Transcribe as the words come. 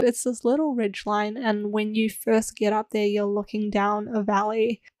It's this little ridge line, and when you first get up there, you're looking down a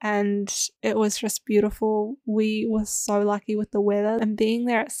valley, and it was just beautiful. We were so lucky with the weather, and being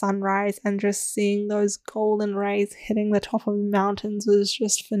there at sunrise and just seeing those golden rays hitting the top of the mountains was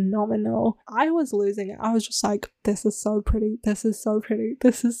just phenomenal. I was losing it. I was just like, this is so pretty, this is so pretty,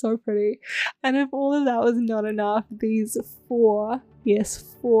 this is so pretty. And if all of that was not enough, these four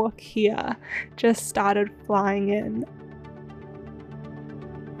Kia just started flying in.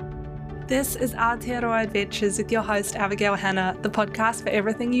 This is Aotearoa Adventures with your host Abigail Hanna, the podcast for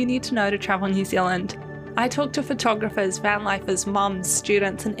everything you need to know to travel New Zealand. I talk to photographers, van lifers, moms,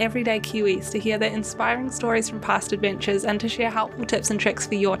 students and everyday Kiwis to hear their inspiring stories from past adventures and to share helpful tips and tricks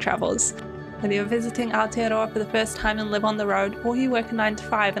for your travels. Whether you're visiting Aotearoa for the first time and live on the road, or you work a 9 to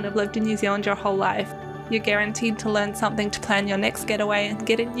 5 and have lived in New Zealand your whole life, you're guaranteed to learn something to plan your next getaway and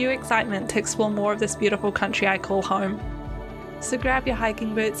get a new excitement to explore more of this beautiful country I call home. So grab your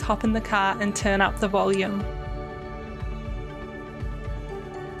hiking boots, hop in the car and turn up the volume.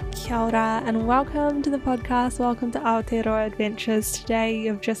 Kia ora and welcome to the podcast. Welcome to Aotearoa Adventures. Today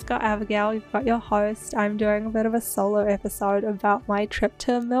you've just got Abigail, you've got your host. I'm doing a bit of a solo episode about my trip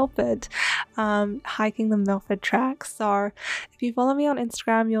to Milford, hiking the Milford track. So if you follow me on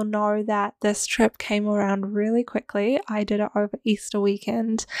Instagram, you'll know that this trip came around really quickly. I did it over Easter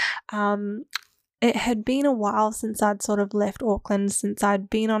weekend. It had been a while since I'd sort of left Auckland, since I'd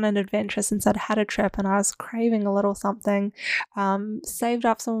been on an adventure, since I'd had a trip, and I was craving a little something. Saved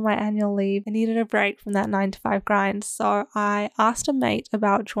up some of my annual leave. I needed a break from that 9 to 5 grind. So I asked a mate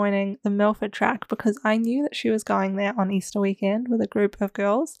about joining the Milford track because I knew that she was going there on Easter weekend with a group of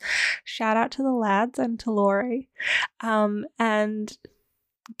girls. Shout out to the lads and to Laurie. And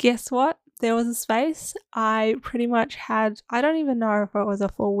guess what? There was a space. I pretty much had, I don't even know if it was a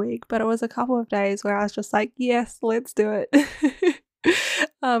full week, but it was a couple of days where I was just like, yes, let's do it.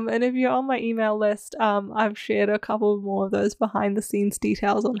 And if you're on my email list, I've shared a couple more of those behind the scenes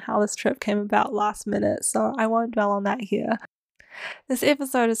details on how this trip came about last minute, so I won't dwell on that here. This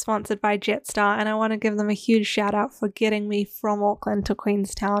episode is sponsored by Jetstar, and I want to give them a huge shout out for getting me from Auckland to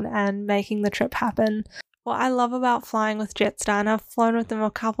Queenstown and making the trip happen. What I love about flying with Jetstar, and I've flown with them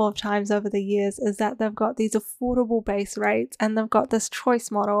a couple of times over the years, is that they've got these affordable base rates and they've got this choice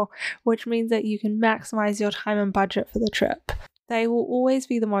model, which means that you can maximize your time and budget for the trip. They will always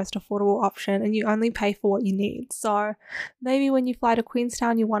be the most affordable option and you only pay for what you need. So maybe when you fly to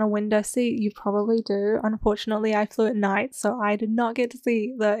Queenstown you want a window seat, you probably do. Unfortunately, I flew at night, so I did not get to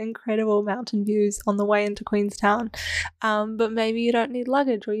see the incredible mountain views on the way into Queenstown. But maybe you don't need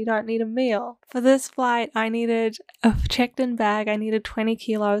luggage or you don't need a meal. For this flight, I needed a checked-in bag. I needed 20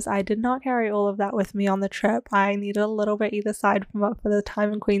 kilos. I did not carry all of that with me on the trip. I needed a little bit either side for the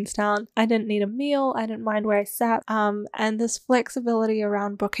time in Queenstown. I didn't need a meal. I didn't mind where I sat. And this flexibility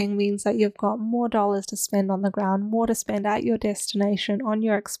around booking means that you've got more dollars to spend on the ground, more to spend at your destination, on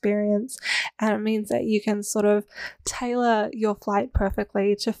your experience, and it means that you can sort of tailor your flight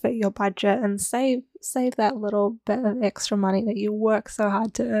perfectly to fit your budget and save that little bit of extra money that you work so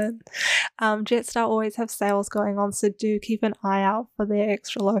hard to earn. Jetstar always have sales going on, so do keep an eye out for their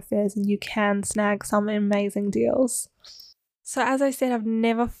extra low fares and you can snag some amazing deals. So as I said, I've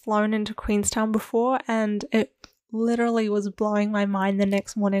never flown into Queenstown before, and it literally was blowing my mind the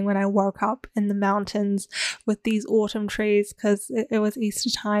next morning when I woke up in the mountains with these autumn trees, because it was Easter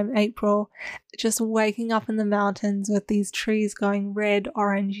time, April, just waking up in the mountains with these trees going red,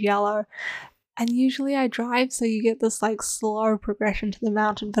 orange, yellow. And usually I drive, so you get this like slow progression to the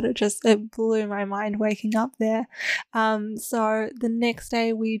mountain, but it blew my mind waking up there. So the next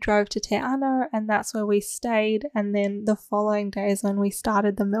day we drove to Te Anau, and that's where we stayed, and then the following day is when we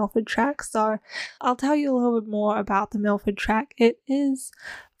started the Milford track. So I'll tell you a little bit more about the Milford track. It is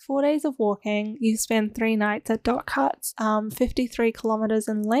 4 days of walking. You spend 3 nights at dot cuts, 53 kilometers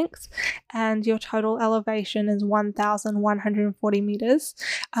in length, and your total elevation is 1,140 meters.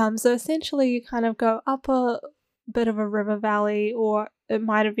 So essentially you kind of go up a bit of a river valley, or it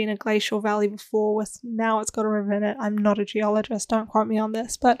might have been a glacial valley before, now it's got a river in it. I'm not a geologist, don't quote me on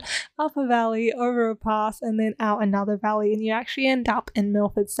this, but up a valley, over a pass, and then out another valley, and you actually end up in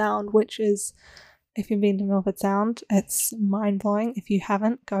Milford Sound, which is, if you've been to Milford Sound, it's mind-blowing. If you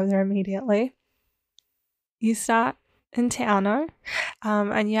haven't, go there immediately. You start in Te Anau,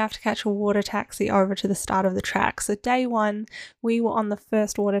 and you have to catch a water taxi over to the start of the track. So day one, we were on the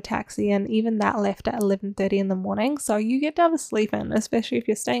first water taxi, and even that left at 11:30 in the morning. So you get to have a sleep in, especially if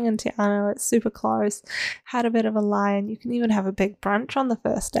you're staying in Te Anau. It's super close. Had a bit of a lie, and you can even have a big brunch on the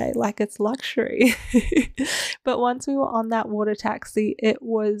first day, like it's luxury. But once we were on that water taxi, it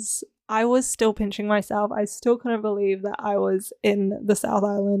was I was still pinching myself. I still couldn't believe that I was in the South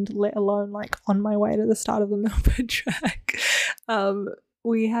Island, let alone like on my way to the start of the Milford track.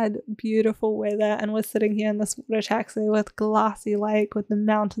 We had beautiful weather and we're sitting here in this water taxi with glassy lake with the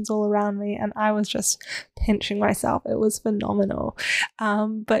mountains all around me, and I was just pinching myself. It was phenomenal.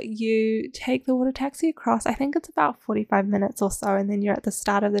 But you take the water taxi across, I think it's about 45 minutes or so, and then you're at the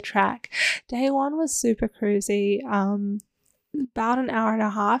start of the track. Day one was super cruisy. About an hour and a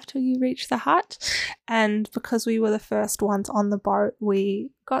half till you reach the hut, and because we were the first ones on the boat,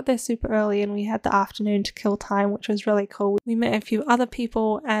 we got there super early and we had the afternoon to kill time, which was really cool. We met a few other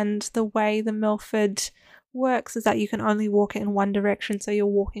people, and the way the Milford works is that you can only walk it in one direction, so you're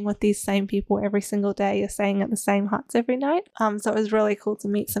walking with these same people every single day. You're staying at the same huts every night. So it was really cool to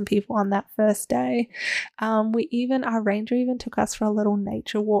meet some people on that first day. Our ranger even took us for a little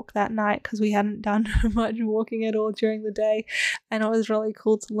nature walk that night because we hadn't done much walking at all during the day, and it was really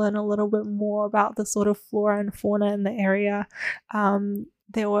cool to learn a little bit more about the sort of flora and fauna in the area.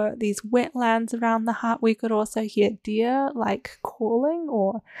 There were these wetlands around the hut. We could also hear deer like calling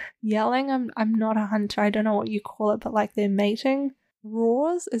or yelling. I'm not a hunter. I don't know what you call it, but like they're mating.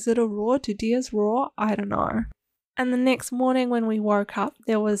 Roars? Is it a roar? Do deers roar? I don't know. And the next morning when we woke up,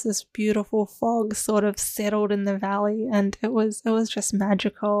 there was this beautiful fog sort of settled in the valley, and it was just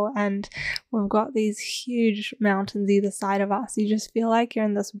magical. And we've got these huge mountains either side of us. You just feel like you're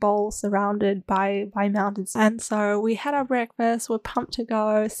in this bowl surrounded by mountains. And so we had our breakfast, we're pumped to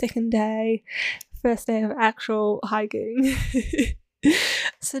go. Second day, first day of actual hiking.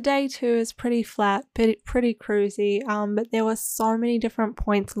 So day 2 is pretty flat, pretty cruisy, but there were so many different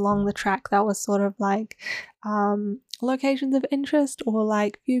points along the track that was sort of like locations of interest or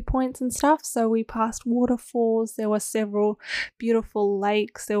like viewpoints and stuff. So we passed waterfalls. There were several beautiful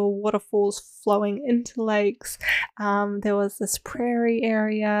lakes. There were waterfalls flowing into lakes. There was this prairie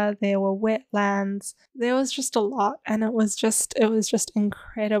area. There were wetlands. There was just a lot, and it was just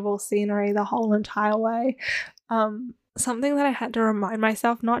incredible scenery the whole entire way. Something that I had to remind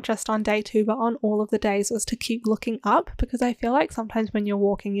myself, not just on day 2, but on all of the days, was to keep looking up, because I feel like sometimes when you're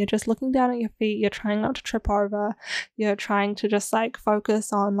walking, you're just looking down at your feet, you're trying not to trip over, you're trying to just like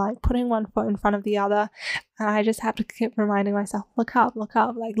focus on like putting one foot in front of the other. And I just have to keep reminding myself, look up,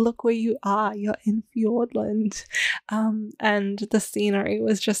 like look where you are, you're in Fiordland. And the scenery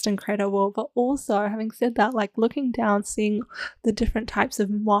was just incredible. But also, having said that, like looking down, seeing the different types of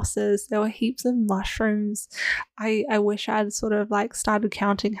mosses, there were heaps of mushrooms. I wish I had sort of like started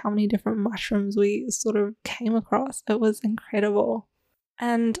counting how many different mushrooms we sort of came across. It was incredible.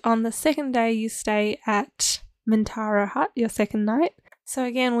 And on the second day, you stay at Mintara Hut, your second night. So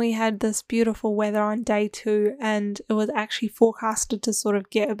again, we had this beautiful weather on day 2, and it was actually forecasted to sort of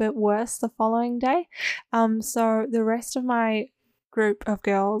get a bit worse the following day. So the rest of my group of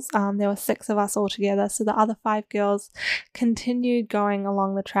girls, there were 6 of us all together, so the other 5 girls continued going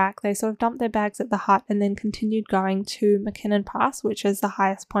along the track. They sort of dumped their bags at the hut and then continued going to McKinnon Pass, which is the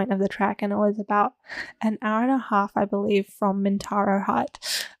highest point of the track, and it was about an hour and a half, I believe, from Mintaro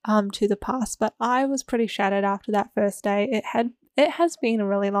Hut to the pass. But I was pretty shattered after that first day. It has been a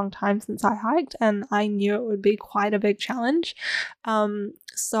really long time since I hiked, and I knew it would be quite a big challenge.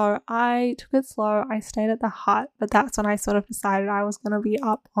 So I took it slow. I stayed at the hut, but that's when I sort of decided I was going to be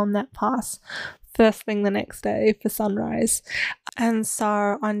up on that pass first thing the next day for sunrise. And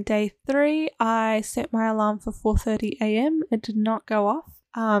so on day 3, I set my alarm for 4:30 a.m. It did not go off.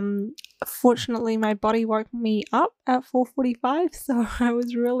 Fortunately, my body woke me up at 4:45, so I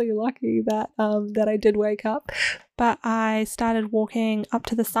was really lucky that I did wake up. But I started walking up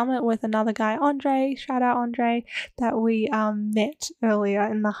to the summit with another guy, Andre, shout out Andre, that we met earlier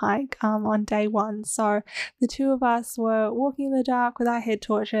in the hike on day 1. So the 2 of us were walking in the dark with our head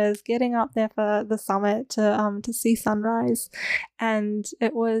torches, getting up there for the summit to see sunrise, and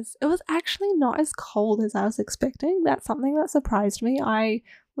it was actually not as cold as I was expecting. That's something that surprised me. I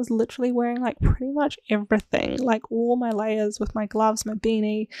was literally wearing like pretty much everything, like all my layers with my gloves, my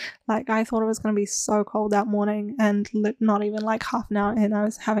beanie. Like I thought it was going to be so cold that morning, and not even like half an hour in, I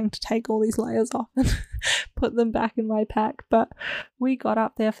was having to take all these layers off and put them back in my pack. But we got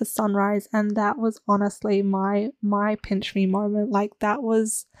up there for sunrise, and that was honestly my pinch me moment. Like that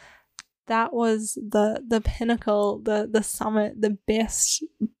was the pinnacle, the summit, the best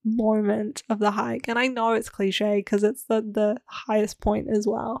moment of the hike. And I know it's cliche because it's the highest point as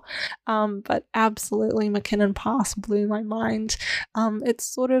well, but absolutely McKinnon Pass blew my mind.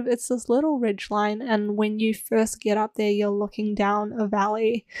 It's this little ridge line, and when you first get up there, you're looking down a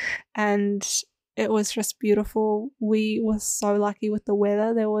valley, and it was just beautiful. We were so lucky with the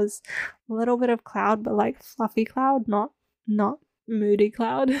weather. There was a little bit of cloud, but like fluffy cloud, not moody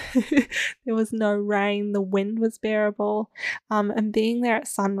cloud. There was no rain, the wind was bearable, and being there at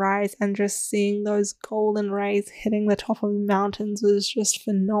sunrise and just seeing those golden rays hitting the top of the mountains was just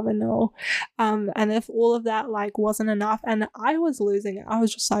phenomenal. And if all of that like wasn't enough, and I was losing it, I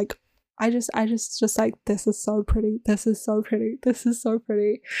was just like, I just like, this is so pretty, this is so pretty, this is so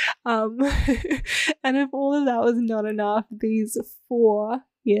pretty. And if all of that was not enough, these four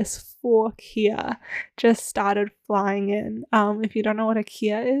Kia just started flying in. If you don't know what a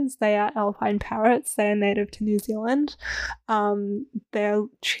Kia is, they are alpine parrots. They are native to New Zealand. They're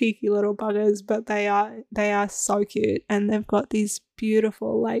cheeky little buggers, but they are so cute, and they've got these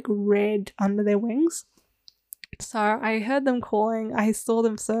beautiful like red under their wings. So I heard them calling, I saw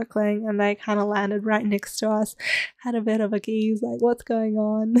them circling, and they kind of landed right next to us, had a bit of a gaze like, what's going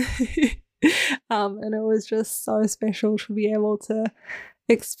on? And it was just so special to be able to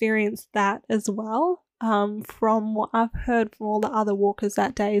experience that as well. From what I've heard from all the other walkers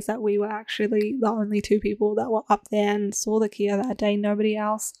that day is that we were actually the only two people that were up there and saw the Kia that day. Nobody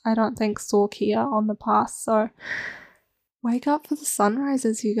else, I don't think, saw Kia on the pass. So wake up for the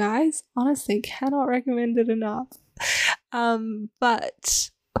sunrises, you guys. Honestly, cannot recommend it enough.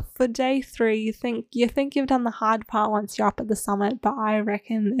 But for day 3, you think you've done the hard part once you're up at the summit, but I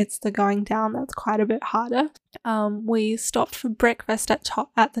reckon it's the going down that's quite a bit harder. We stopped for breakfast at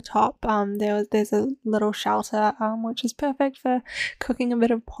the top. There's a little shelter, which is perfect for cooking a bit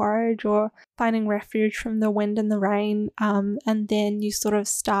of porridge or finding refuge from the wind and the rain. And then you sort of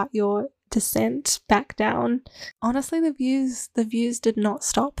start your descent back down. Honestly, the views did not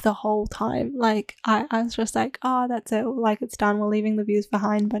stop the whole time. Like I was just like, oh, that's it, like it's done, we're leaving the views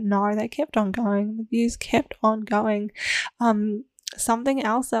behind. But no, they kept on going. The views kept on going. Something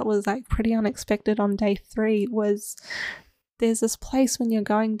else that was like pretty unexpected on day 3 was there's this place when you're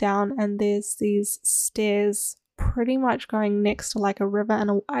going down and there's these stairs pretty much going next to like a river,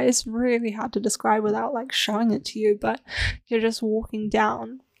 and it's really hard to describe without like showing it to you, but you're just walking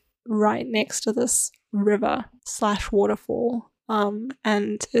down right next to this river / waterfall,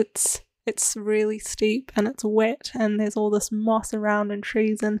 and it's really steep and it's wet and there's all this moss around and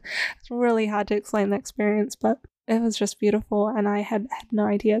trees, and it's really hard to explain the experience, but it was just beautiful, and I had no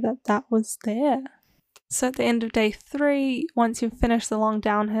idea that was there. So at the end of day 3, once you've finished the long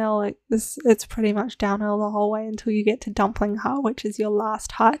downhill, it's pretty much downhill the whole way until you get to Dumpling Hut, which is your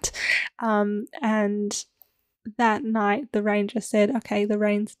last hut. And that night the ranger said, okay, the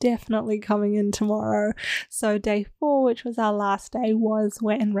rain's definitely coming in tomorrow. So day 4, which was our last day, was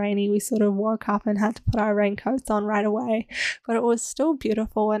wet and rainy. We sort of woke up and had to put our raincoats on right away, but it was still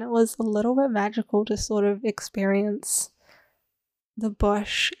beautiful, and it was a little bit magical to sort of experience the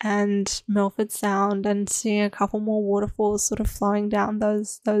bush and Milford Sound and seeing a couple more waterfalls sort of flowing down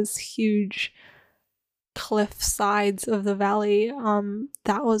those huge cliff sides of the valley.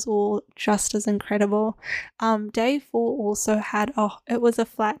 That was all just as incredible. Day 4 also had it was a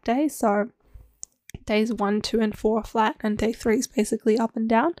flat day, so days 1, 2, and 4 are flat, and day 3 is basically up and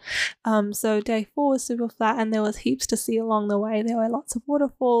down. So day 4 was super flat, and there was heaps to see along the way. There were lots of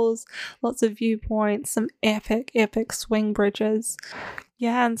waterfalls, lots of viewpoints, some epic swing bridges.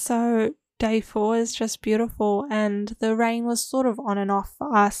 Yeah, and so day 4 is just beautiful, and the rain was sort of on and off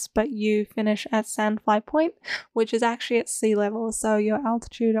for us, but you finish at Sandfly Point, which is actually at sea level, so your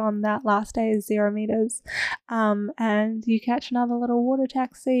altitude on that last day is 0 meters, and you catch another little water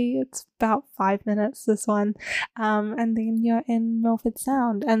taxi. It's about 5 minutes, this one, and then you're in Milford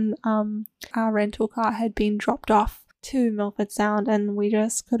Sound, and our rental car had been dropped off to Milford Sound, and we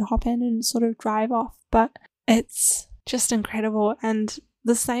just could hop in and sort of drive off. But it's just incredible, and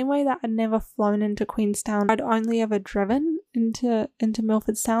the same way that I'd never flown into Queenstown, I'd only ever driven into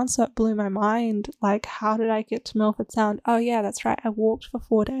Milford Sound, so it blew my mind. Like, how did I get to Milford Sound? Oh yeah, that's right, I walked for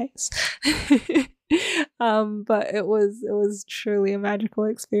 4 days. But it was truly a magical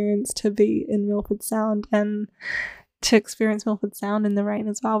experience to be in Milford Sound and to experience Milford Sound in the rain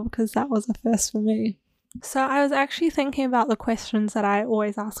as well, because that was a first for me. So I was actually thinking about the questions that I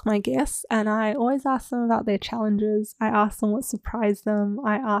always ask my guests, and I always ask them about their challenges. I ask them what surprised them.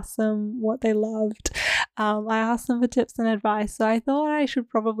 I ask them what they loved. I asked them for tips and advice, so I thought I should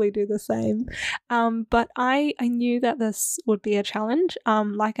probably do the same. But I knew that this would be a challenge.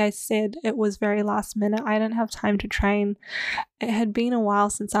 Like I said, it was very last minute. I didn't have time to train. It had been a while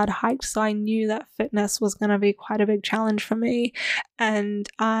since I'd hiked, so I knew that fitness was going to be quite a big challenge for me. And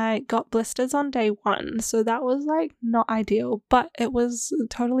I got blisters on day 1, so that was like not ideal, but it was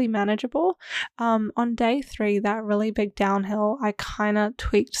totally manageable. On day 3, that really big downhill, I kind of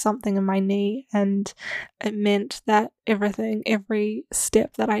tweaked something in my knee, and it meant that every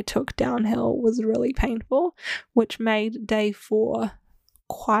step that I took downhill was really painful, which made day 4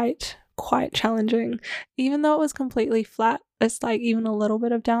 quite challenging. Even though it was completely flat, it's like even a little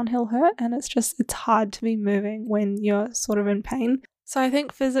bit of downhill hurt, and it's hard to be moving when you're sort of in pain. So I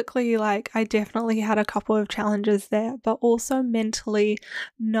think physically, like, I definitely had a couple of challenges there, but also mentally,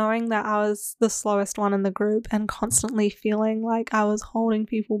 knowing that I was the slowest one in the group and constantly feeling like I was holding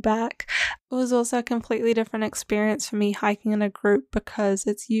people back. It was also a completely different experience for me hiking in a group, because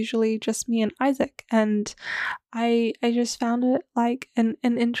it's usually just me and Isaac, and I just found it like an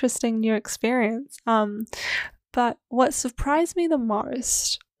interesting new experience. But what surprised me the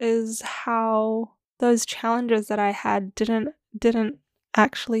most is how those challenges that I had didn't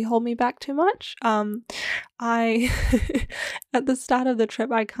actually hold me back too much. I at the start of the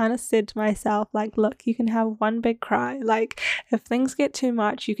trip, I kind of said to myself, like, look, you can have one big cry. Like, if things get too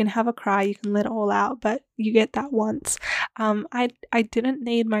much, you can have a cry, you can let it all out, but you get that once. I didn't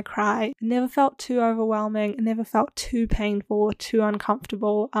need my cry. It never felt too overwhelming. It never felt too painful or too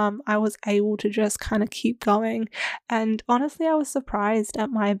uncomfortable. I was able to just kind of keep going. And honestly, I was surprised at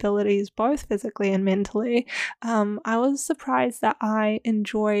my abilities, both physically and mentally. I was surprised that I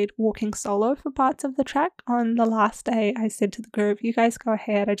enjoyed walking solo for parts of the trek. On the last day, I said to the group, you guys go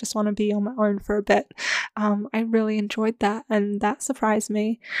ahead, I just want to be on my own for a bit. I really enjoyed that, and that surprised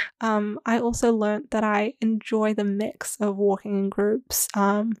me. I also learned that I enjoy the mix of walking in groups,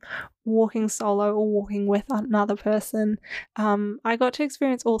 walking solo or walking with another person. I got to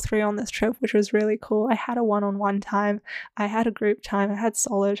experience all three on this trip, which was really cool. I had a one-on-one time, I had a group time, I had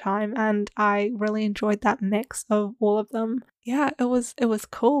solo time, and I really enjoyed that mix of all of them. Yeah, it was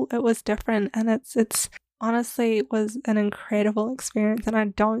cool. It was different, and it's honestly, it was an incredible experience, and I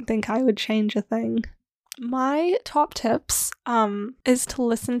don't think I would change a thing. My top tips is to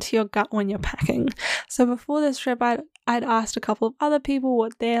listen to your gut when you're packing. So before this trip, I'd asked a couple of other people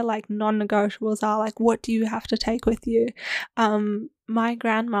what their like non-negotiables are, like what do you have to take with you. My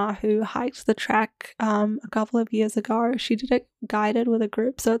grandma, who hiked the track a couple of years ago, she did it guided with a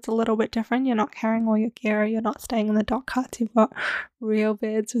group, so it's a little bit different. You're not carrying all your gear, you're not staying in the dock huts, you've got real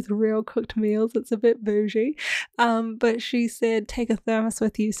beds with real cooked meals. It's a bit bougie. But she said take a thermos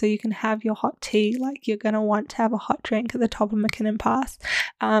with you so you can have your hot tea, like you're going to want to have a hot drink at the top of McKinnon Pass.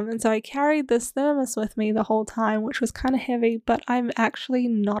 And so I carried this thermos with me the whole time, which was kind of heavy, but I'm actually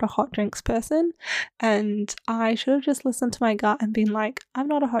not a hot drinks person, and I should have just listened to my gut and been like, I'm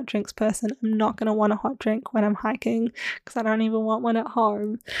not a hot drinks person, I'm not going to want a hot drink when I'm hiking, because I don't even want one at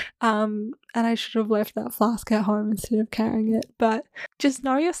home. And I should have left that flask at home instead of carrying it. But just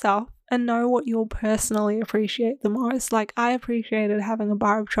know yourself and know what you'll personally appreciate the most. Like, I appreciated having a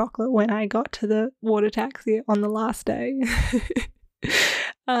bar of chocolate when I got to the water taxi on the last day.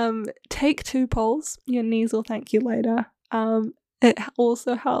 Take 2 poles, your knees will thank you later. It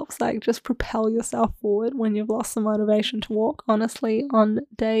also helps like just propel yourself forward when you've lost the motivation to walk. Honestly, on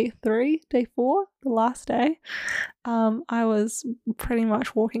day 4, the last day, I was pretty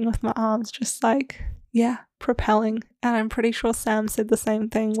much walking with my arms just like, yeah, propelling. And I'm pretty sure Sam said the same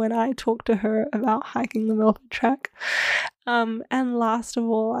thing when I talked to her about hiking the Milford track. And last of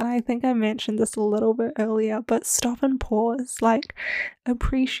all, and I think I mentioned this a little bit earlier, but stop and pause, like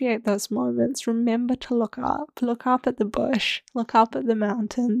appreciate those moments. Remember to look up at the bush, look up at the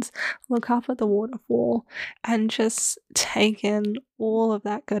mountains, look up at the waterfall, and just take in all of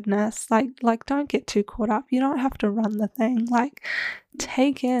that goodness. Like don't get too caught up. You don't have to run the thing. Like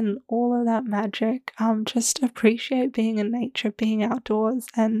take in all of that magic. Just appreciate being in nature, being outdoors,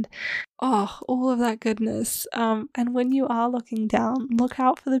 and all of that goodness. And when you are looking down, look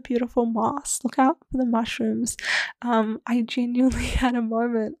out for the beautiful moss, look out for the mushrooms. I genuinely had a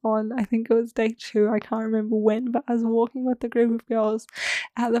moment on, I think it was day 2, I can't remember when, but I was walking with a group of girls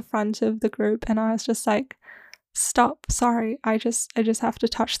at the front of the group, and I was just like, stop, sorry, I just have to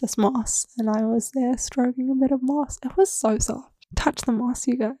touch this moss. And I was there stroking a bit of moss. It was so soft. Touch the moss,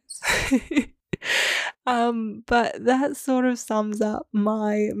 you guys. But that sort of sums up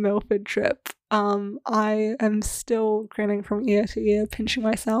my Milford trip. I am still grinning from ear to ear, pinching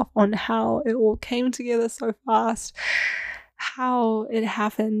myself on how it all came together so fast, how it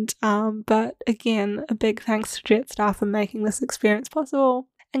happened. But again, a big thanks to Jetstar for making this experience possible.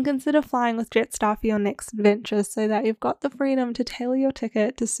 And consider flying with Jetstar for your next adventure so that you've got the freedom to tailor your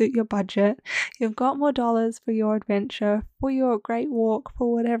ticket to suit your budget. You've got more dollars for your adventure, for your great walk, for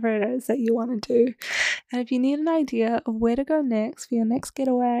whatever it is that you want to do. And if you need an idea of where to go next for your next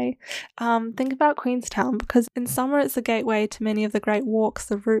getaway, think about Queenstown, because in summer it's a gateway to many of the great walks,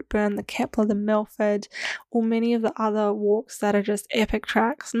 the Rootburn, the Kepler, the Milford, or many of the other walks that are just epic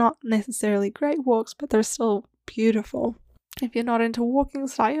tracks. Not necessarily great walks, but they're still beautiful. If you're not into walking,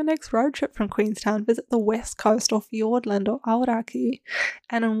 start your next road trip from Queenstown. Visit the west coast or Fiordland or Aoraki.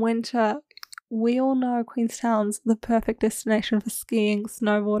 And in winter, we all know Queenstown's the perfect destination for skiing,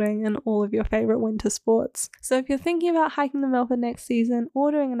 snowboarding, and all of your favorite winter sports. So if you're thinking about hiking the Milford next season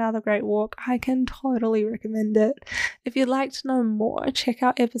or doing another great walk, I can totally recommend it. If you'd like to know more, check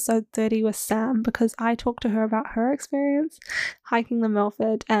out episode 30 with Sam, because I talked to her about her experience hiking the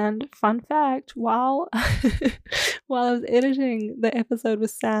Milford. And fun fact, while I was editing the episode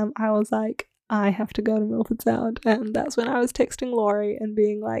with Sam, I was like, I have to go to Milford Sound, and that's when I was texting Laurie and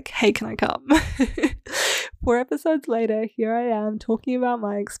being like, hey, can I come? 4 episodes later, here I am talking about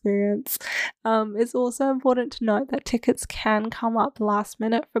my experience. It's also important to note that tickets can come up last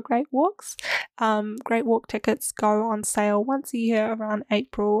minute for Great Walks. Great Walk tickets go on sale once a year around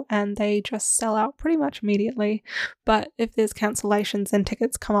April, and they just sell out pretty much immediately. But if there's cancellations, then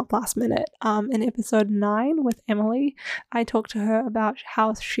tickets come up last minute. In episode 9 with Emily, I talked to her about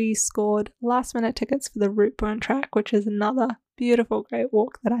how she scored last minute tickets for the Rootburn track, which is another beautiful Great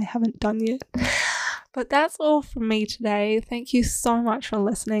Walk that I haven't done yet. But that's all from me today. Thank you so much for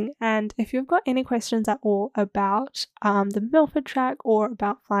listening. And if you've got any questions at all about the Milford track or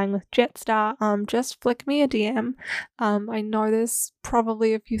about flying with Jetstar, just flick me a DM. I know there's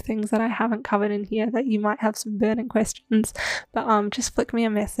probably a few things that I haven't covered in here that you might have some burning questions, but just flick me a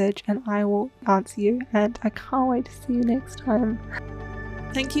message and I will answer you. And I can't wait to see you next time.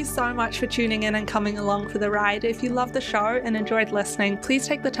 Thank you so much for tuning in and coming along for the ride. If you love the show and enjoyed listening, please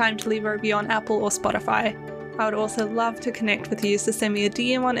take the time to leave a review on Apple or Spotify. I would also love to connect with you, so send me a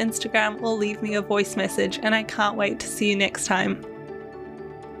DM on Instagram or leave me a voice message, and I can't wait to see you next time.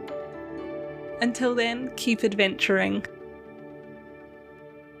 Until then, keep adventuring.